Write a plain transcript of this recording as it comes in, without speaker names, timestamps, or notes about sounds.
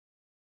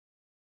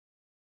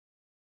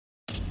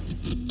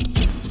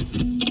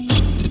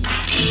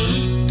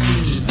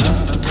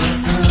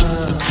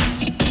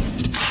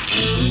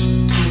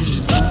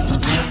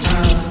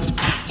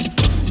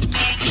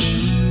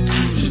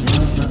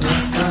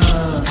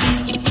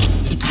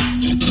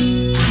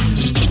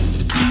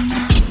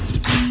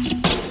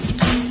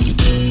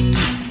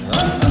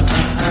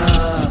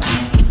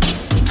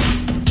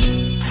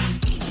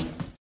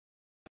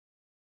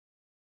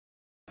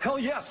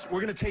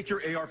going to take your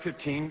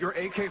AR-15, your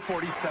AK-47.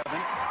 We're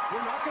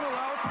not going to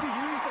allow it to be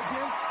used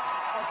against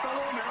our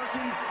fellow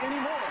Americans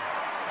anymore.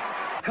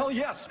 Hell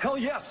yes, hell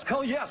yes,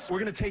 hell yes. We're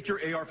going to take your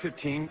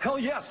AR-15. Hell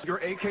yes, your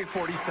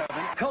AK-47.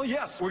 Hell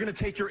yes, we're going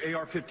to take your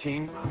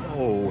AR-15.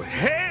 Oh,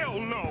 hell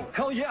no.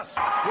 Hell yes,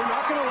 we're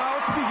not going to allow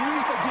it to be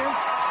used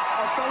against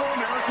our fellow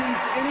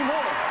Americans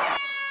anymore.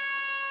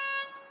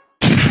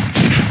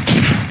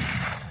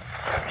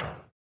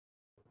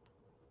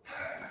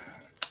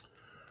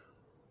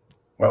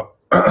 Well,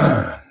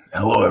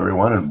 hello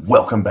everyone, and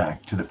welcome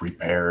back to the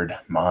Prepared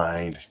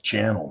Mind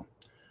channel.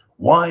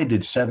 Why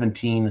did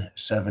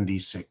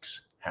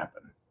 1776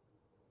 happen?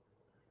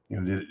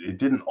 It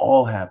didn't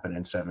all happen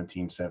in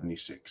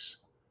 1776.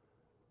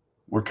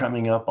 We're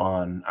coming up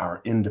on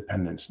our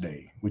Independence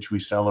Day, which we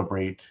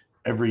celebrate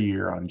every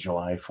year on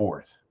July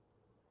 4th,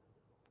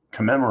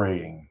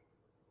 commemorating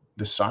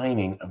the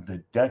signing of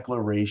the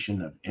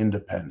Declaration of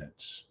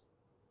Independence,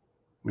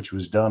 which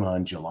was done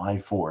on July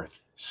 4th,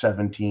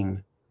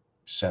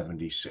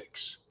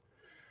 1776.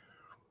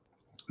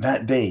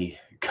 That day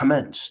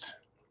commenced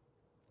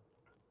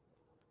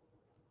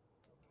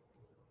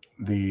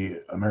the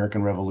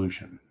American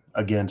Revolution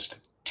against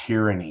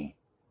tyranny,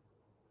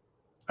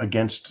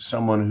 against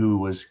someone who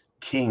was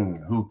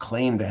king, who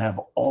claimed to have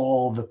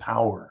all the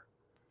power.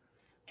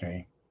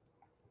 Okay.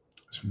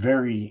 It's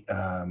very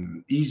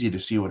easy to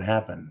see what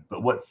happened,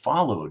 but what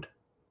followed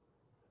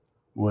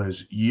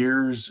was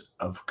years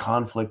of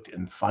conflict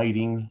and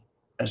fighting,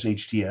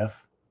 SHTF,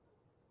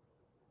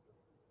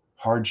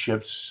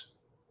 hardships,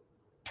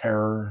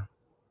 terror,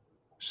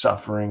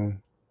 suffering,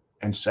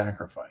 and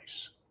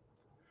sacrifice.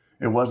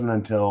 It wasn't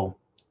until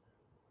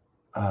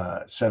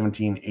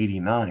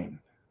 1789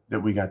 that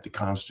we got the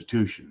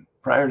Constitution.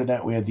 Prior to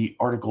that, we had the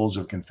Articles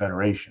of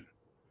Confederation,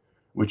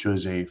 which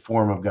was a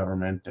form of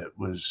government that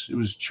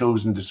was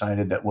chosen,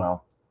 decided that,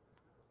 well,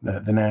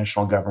 the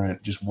national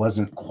government just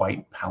wasn't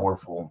quite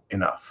powerful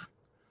enough.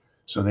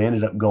 So they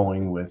ended up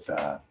going with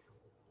a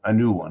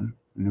new one,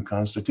 a new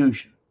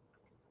Constitution.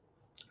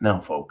 Now,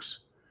 folks,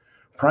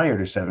 prior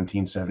to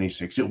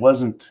 1776, it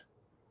wasn't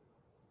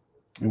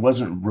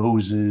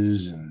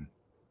roses and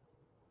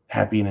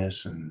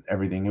happiness and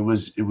everything. It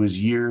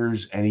was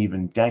years and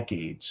even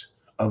decades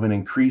of an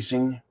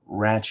increasing,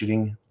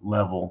 ratcheting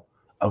level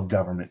of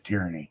government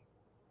tyranny.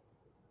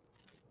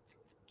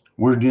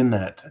 We're in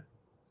that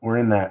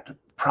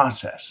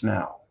process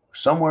now.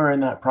 Somewhere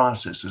in that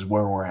process is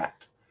where we're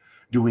at.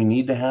 Do we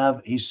need to have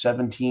a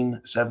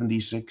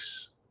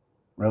 1776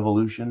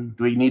 revolution?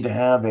 Do we need to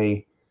have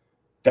a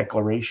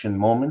declaration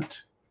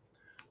moment?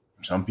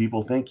 Some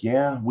people think,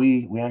 yeah,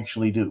 we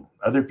actually do.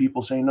 Other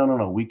people say,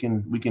 no, we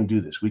can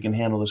do this. We can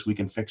handle this. We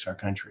can fix our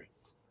country.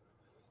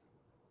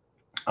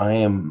 I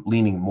am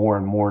leaning more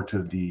and more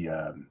to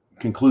the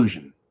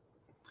conclusion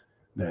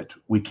that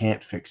we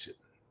can't fix it,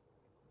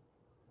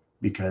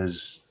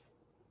 because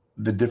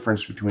the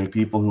difference between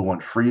people who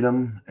want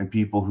freedom and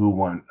people who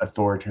want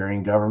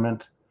authoritarian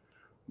government,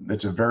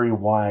 that's a very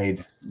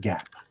wide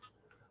gap.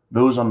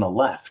 Those on the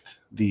left,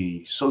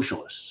 the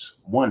socialists,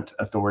 want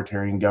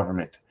authoritarian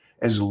government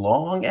as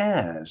long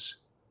as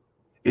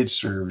it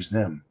serves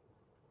them.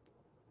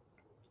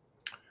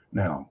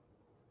 Now,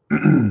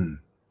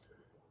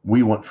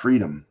 we want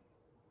freedom,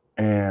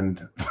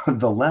 and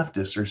the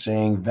leftists are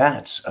saying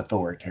that's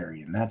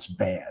authoritarian, that's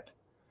bad.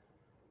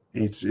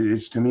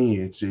 It's to me,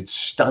 it's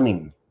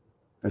stunning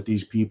that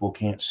these people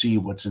can't see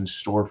what's in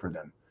store for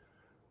them.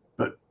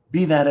 But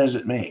be that as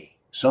it may,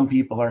 some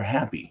people are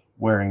happy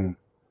wearing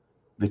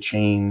the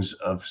chains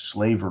of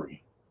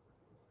slavery,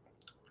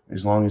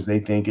 as long as they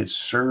think it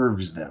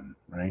serves them,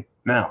 right?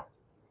 Now,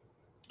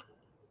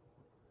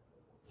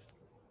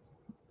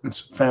 let's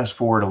fast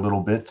forward a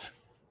little bit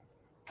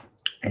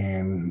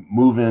and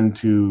move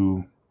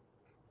into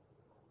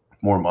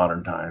more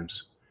modern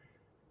times.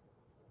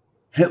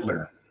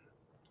 Hitler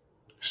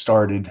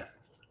started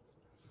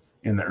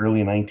in the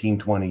early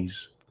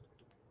 1920s.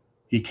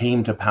 He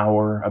came to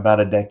power about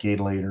a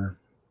decade later,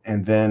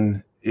 and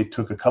then it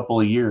took a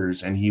couple of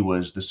years, and he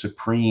was the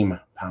supreme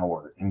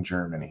power in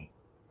Germany.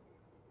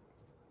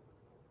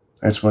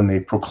 That's when they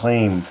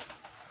proclaimed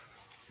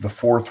the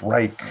Third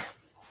Reich,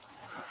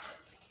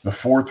 the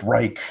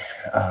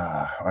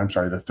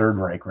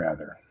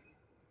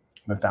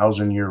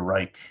 1,000-year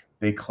Reich.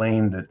 They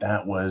claimed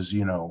that was,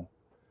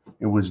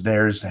 it was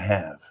theirs to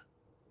have.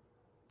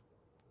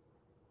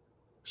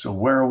 So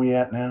where are we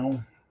at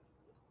now?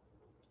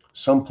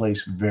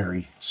 Someplace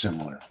very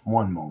similar.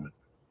 One moment.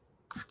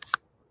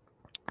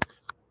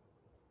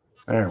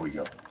 There we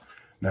go.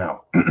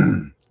 Now,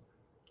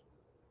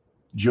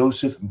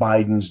 Joseph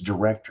Biden's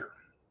director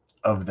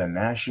of the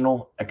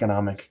National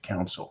Economic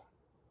Council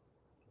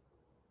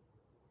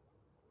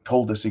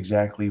told us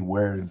exactly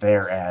where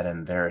they're at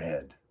in their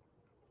head,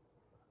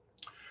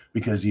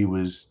 because he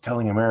was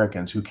telling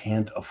Americans who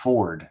can't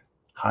afford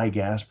high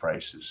gas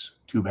prices,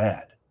 too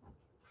bad.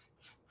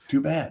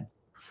 Too bad.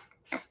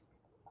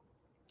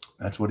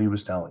 That's what he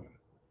was telling them.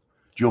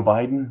 Joe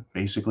Biden,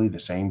 basically the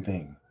same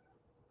thing.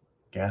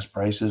 Gas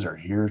prices are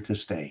here to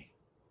stay.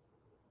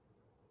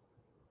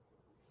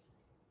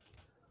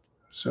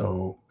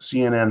 So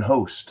CNN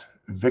host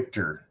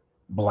Victor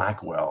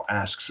Blackwell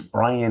asks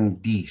Brian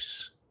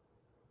Deese,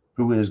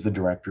 who is the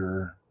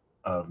director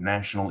of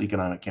National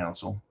Economic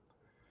Council.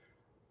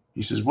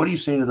 He says, what do you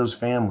say to those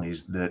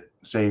families that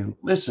say,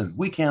 listen,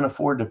 we can't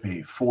afford to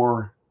pay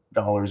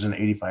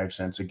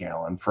 $4.85 a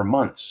gallon for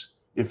months,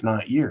 if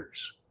not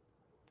years?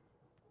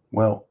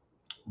 Well,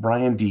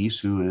 Brian Deese,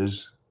 who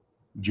is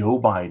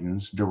Joe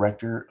Biden's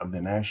director of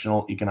the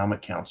National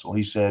Economic Council,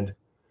 he said,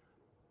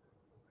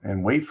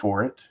 and wait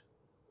for it,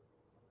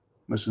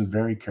 listen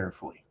very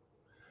carefully,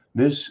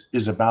 this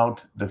is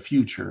about the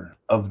future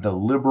of the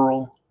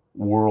liberal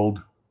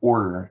world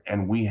order,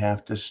 and we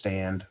have to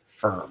stand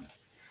firm.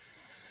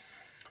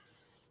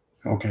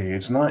 Okay,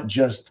 it's not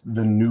just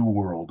the new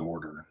world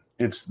order,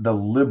 it's the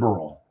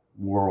liberal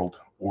world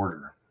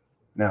order.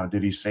 Now,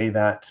 did he say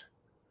that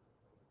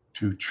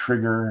to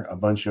trigger a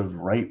bunch of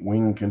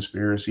right-wing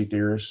conspiracy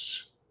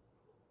theorists?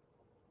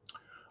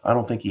 I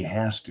don't think he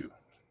has to.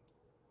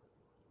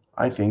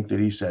 I think that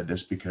he said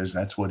this because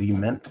that's what he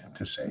meant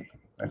to say.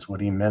 That's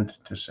what he meant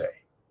to say.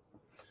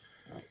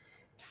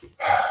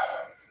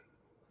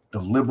 The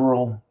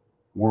liberal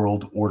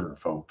world order,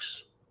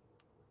 folks.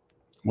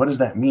 What does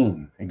that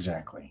mean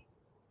exactly?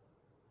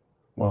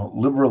 Well,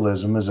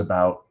 liberalism is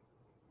about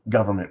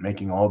government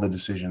making all the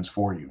decisions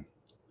for you.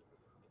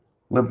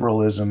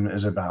 Liberalism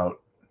is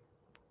about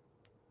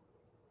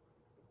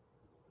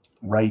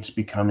rights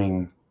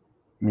becoming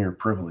mere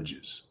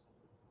privileges.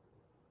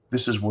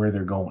 This is where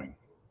they're going.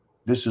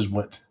 This is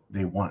what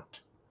they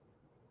want.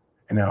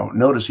 And now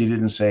notice he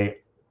didn't say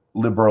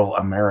liberal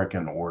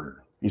American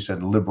order. He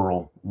said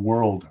liberal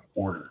world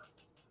order.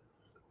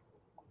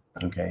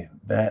 Okay,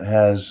 that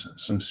has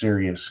some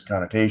serious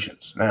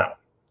connotations. Now,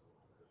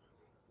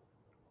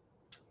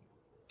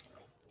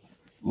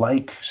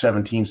 like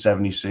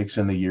 1776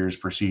 and the years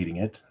preceding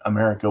it,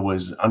 America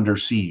was under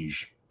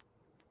siege.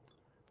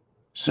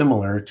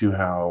 Similar to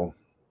how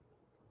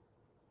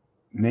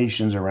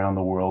nations around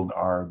the world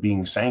are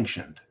being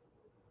sanctioned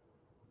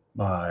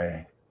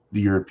by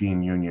the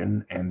European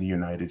Union and the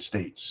United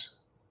States.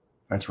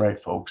 That's right,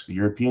 folks. The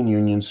European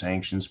Union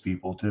sanctions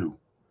people too.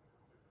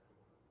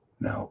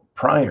 Now,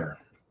 prior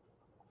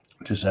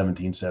to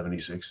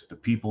 1776, the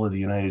people of the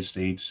United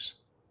States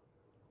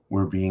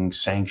were being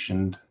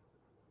sanctioned,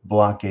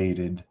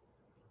 blockaded,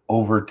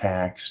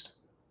 overtaxed,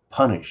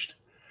 punished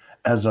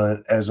as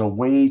a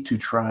way to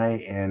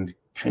try and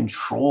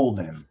control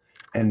them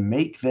and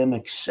make them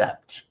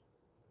accept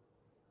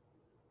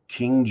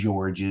King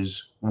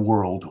George's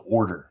world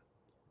order.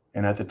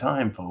 And at the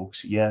time,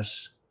 folks,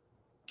 yes,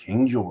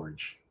 King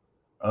George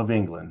of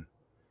England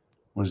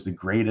was the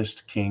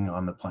greatest king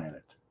on the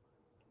planet.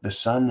 The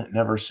sun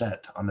never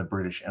set on the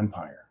British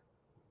Empire.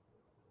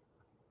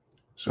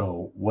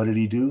 So what did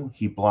he do?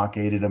 He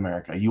blockaded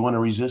America. You want to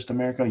resist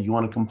America? You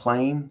want to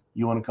complain?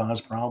 You want to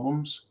cause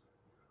problems?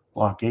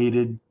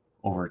 Blockaded,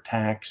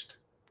 overtaxed,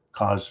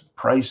 cause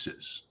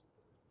prices,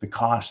 the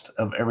cost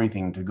of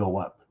everything to go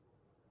up,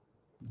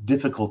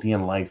 difficulty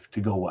in life to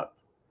go up.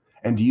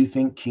 And do you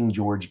think King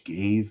George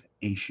gave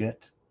a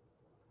shit?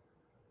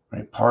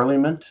 Right?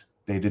 Parliament,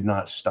 they did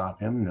not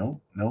stop him.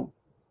 No.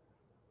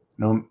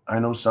 I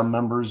know some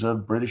members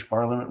of British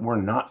Parliament were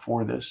not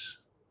for this,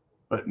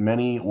 but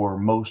many or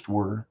most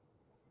were.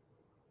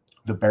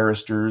 The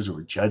barristers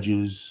or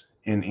judges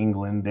in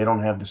England, they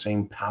don't have the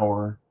same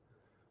power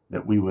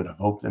that we would have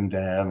hoped them to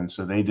have, and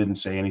so they didn't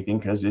say anything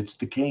because it's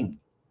the king.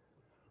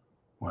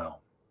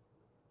 Well,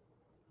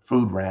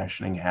 food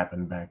rationing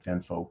happened back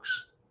then,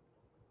 folks.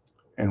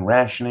 And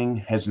rationing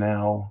has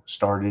now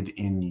started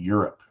in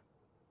Europe.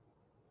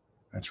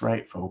 That's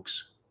right,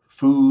 folks.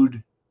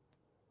 Food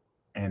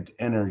and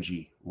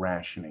energy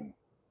rationing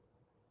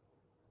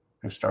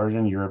have started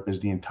in Europe as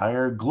the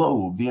entire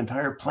globe, the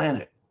entire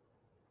planet,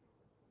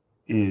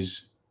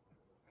 is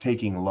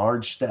taking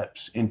large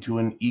steps into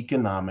an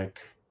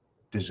economic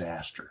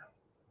disaster.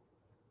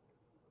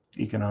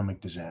 Economic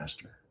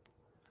disaster.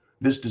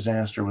 This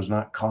disaster was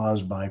not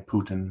caused by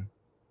Putin.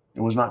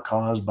 It was not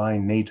caused by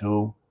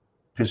NATO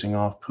pissing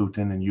off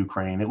Putin and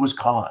Ukraine. It was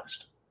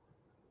caused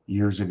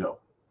years ago.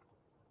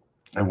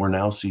 And we're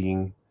now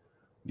seeing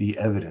the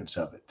evidence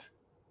of it.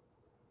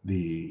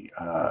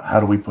 How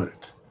do we put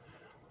it?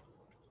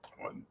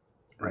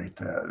 Right.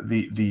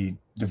 The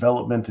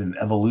development and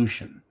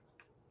evolution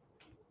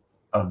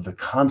of the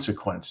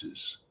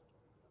consequences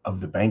of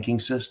the banking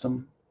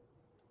system,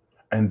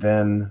 and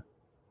then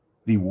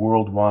the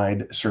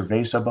worldwide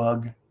cerveza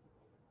bug.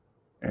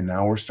 And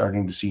now we're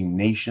starting to see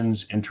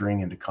nations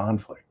entering into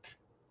conflict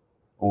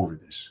over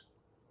this.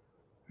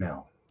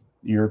 Now,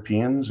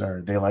 Europeans,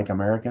 are they like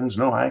Americans?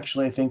 No, I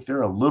think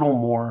they're a little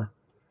more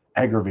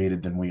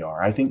aggravated than we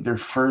are. I think they're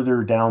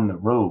further down the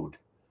road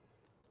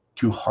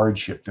to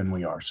hardship than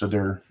we are. So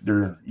they're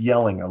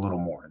yelling a little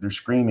more. They're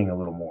screaming a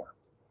little more,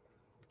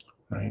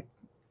 right?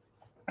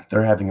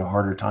 They're having a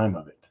harder time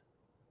of it.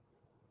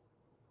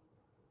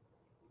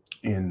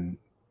 In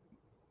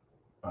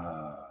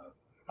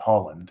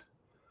Holland,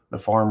 the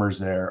farmers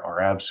there are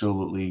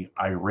absolutely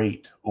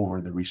irate over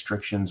the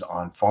restrictions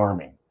on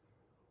farming.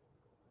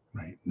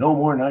 right? No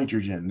more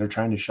nitrogen. They're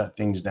trying to shut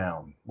things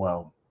down.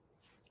 Well,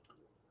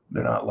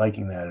 they're not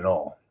liking that at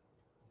all,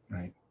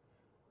 right?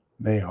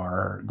 They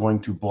are going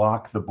to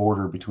block the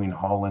border between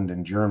Holland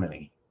and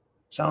Germany.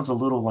 Sounds a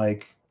little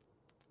like,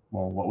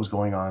 well, what was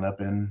going on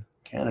up in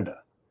Canada.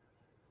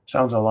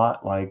 Sounds a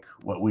lot like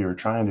what we were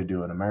trying to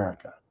do in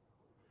America.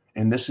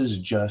 And this is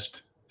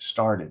just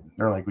started.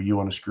 They're like, well, you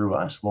want to screw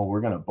us? Well,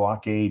 we're going to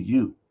blockade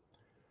you.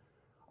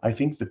 I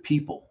think the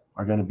people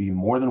are going to be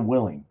more than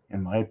willing,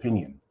 in my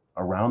opinion,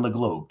 around the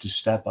globe to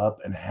step up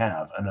and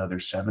have another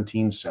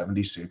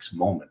 1776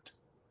 moment.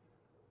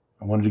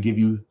 I wanted to give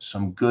you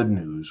some good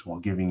news while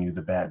giving you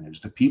the bad news.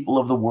 The people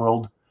of the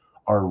world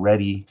are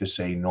ready to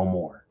say no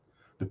more.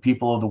 The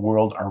people of the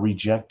world are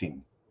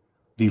rejecting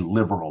the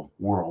liberal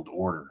world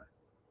order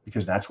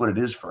because that's what it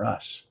is for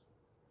us.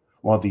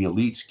 While the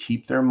elites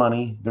keep their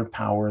money, their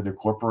power, their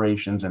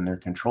corporations, and their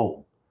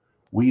control,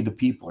 we, the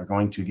people, are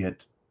going to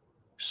get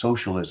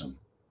socialism,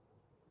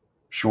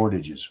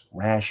 shortages,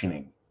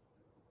 rationing,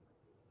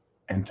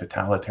 and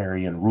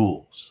totalitarian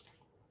rules.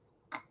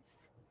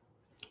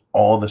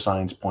 All the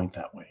signs point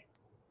that way.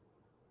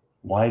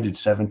 Why did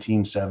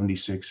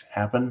 1776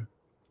 happen?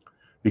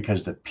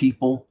 Because the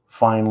people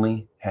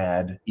finally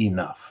had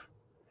enough,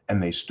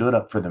 and they stood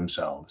up for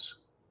themselves,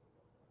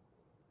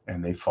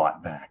 and they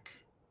fought back.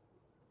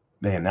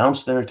 They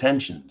announced their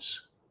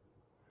intentions.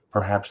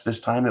 Perhaps this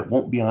time it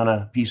won't be on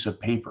a piece of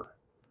paper.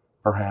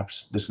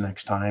 Perhaps this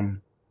next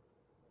time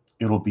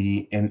it'll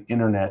be an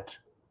internet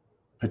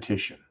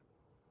petition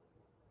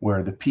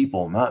where the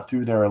people, not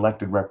through their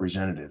elected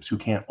representatives who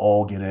can't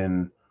all get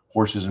in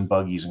horses and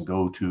buggies and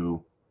go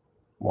to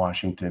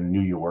Washington,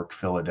 New York,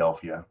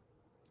 Philadelphia.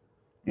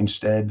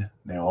 Instead,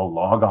 they all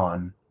log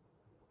on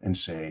and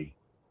say,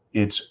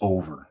 it's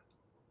over.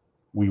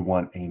 We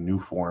want a new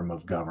form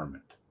of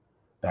government.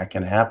 That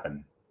can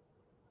happen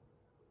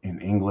in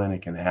England,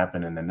 it can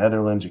happen in the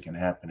Netherlands, it can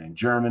happen in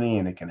Germany,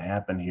 and it can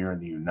happen here in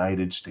the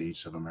United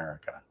States of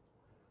America.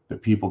 The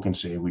people can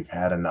say, we've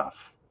had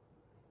enough.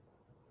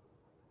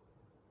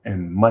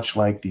 And much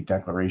like the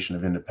Declaration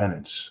of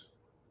Independence,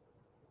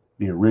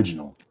 the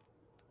original,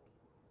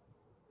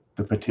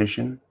 the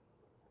petition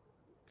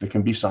that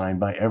can be signed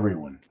by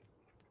everyone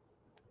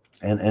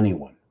and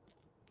anyone,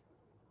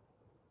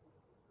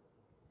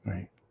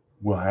 right?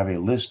 We'll have a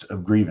list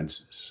of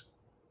grievances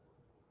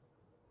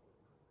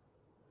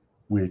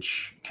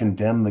which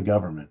condemn the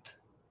government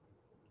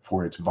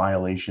for its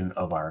violation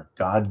of our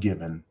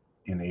God-given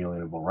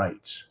inalienable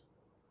rights.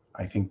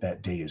 I think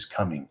that day is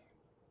coming.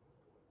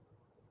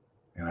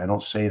 And I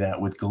don't say that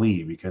with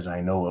glee because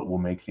I know it will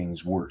make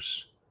things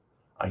worse.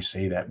 I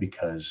say that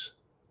because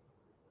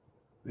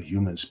the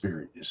human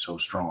spirit is so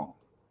strong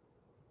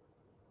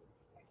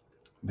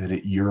that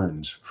it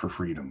yearns for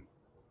freedom.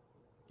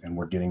 And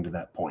we're getting to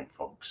that point,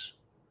 folks.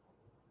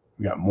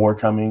 We got more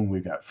coming.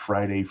 We've got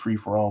Friday Free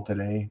for All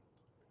today.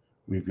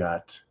 We've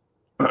got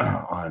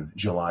on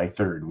July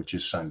 3rd, which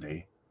is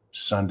Sunday,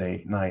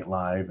 Sunday Night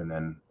Live, and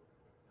then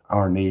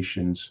our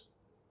nation's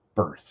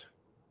birth.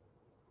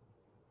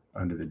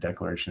 Under the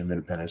Declaration of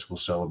Independence, we'll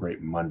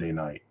celebrate Monday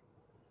night.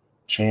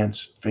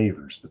 Chance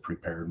favors the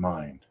prepared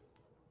mind.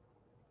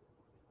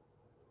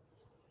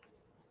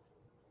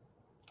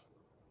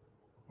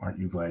 Aren't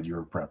you glad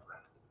you're a prepper?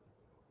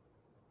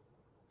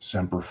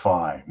 Semper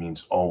Fi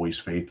means always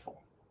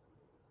faithful.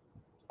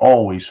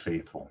 Always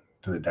faithful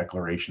to the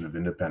Declaration of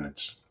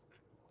Independence.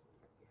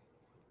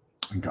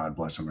 And God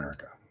bless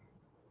America.